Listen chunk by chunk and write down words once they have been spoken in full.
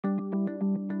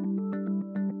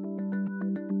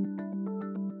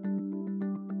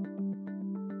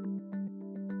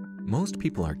Most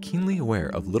people are keenly aware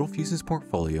of Littelfuse's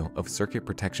portfolio of circuit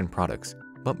protection products,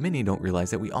 but many don't realize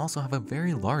that we also have a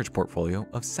very large portfolio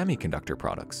of semiconductor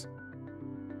products.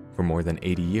 For more than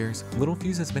 80 years,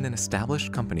 Littelfuse has been an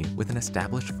established company with an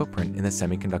established footprint in the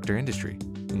semiconductor industry,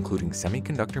 including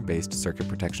semiconductor-based circuit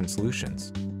protection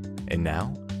solutions. And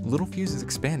now, Littelfuse is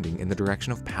expanding in the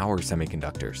direction of power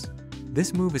semiconductors.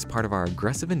 This move is part of our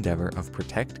aggressive endeavor of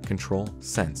protect, control,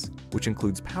 sense, which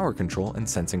includes power control and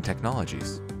sensing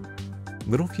technologies.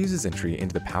 Littelfuse's entry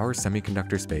into the power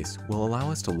semiconductor space will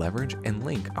allow us to leverage and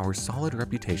link our solid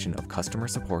reputation of customer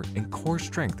support and core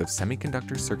strength of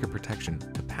semiconductor circuit protection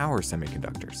to power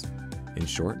semiconductors. In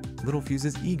short, Littelfuse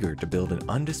is eager to build an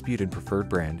undisputed preferred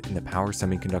brand in the power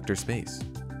semiconductor space.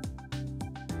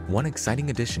 One exciting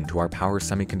addition to our power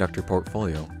semiconductor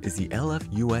portfolio is the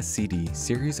LFUSCD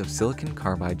series of silicon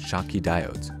carbide Schottky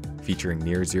diodes, featuring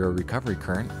near-zero recovery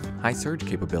current, high surge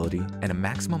capability, and a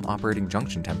maximum operating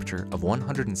junction temperature of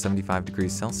 175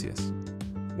 degrees Celsius.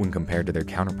 When compared to their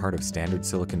counterpart of standard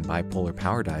silicon bipolar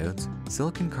power diodes,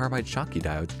 silicon carbide Schottky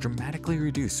diodes dramatically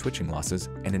reduce switching losses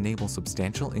and enable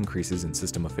substantial increases in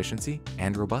system efficiency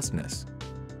and robustness.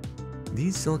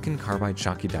 These silicon carbide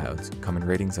Schottky diodes come in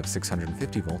ratings of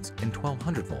 650 volts and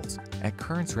 1200 volts at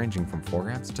currents ranging from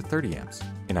 4 amps to 30 amps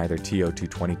in either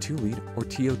TO222 lead or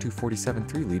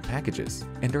TO247 lead packages,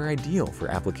 and are ideal for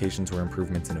applications where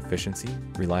improvements in efficiency,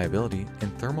 reliability,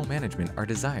 and thermal management are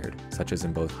desired, such as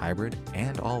in both hybrid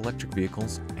and all-electric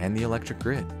vehicles and the electric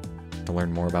grid. To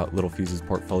learn more about Littelfuse's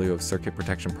portfolio of circuit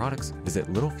protection products, visit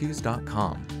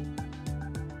littelfuse.com.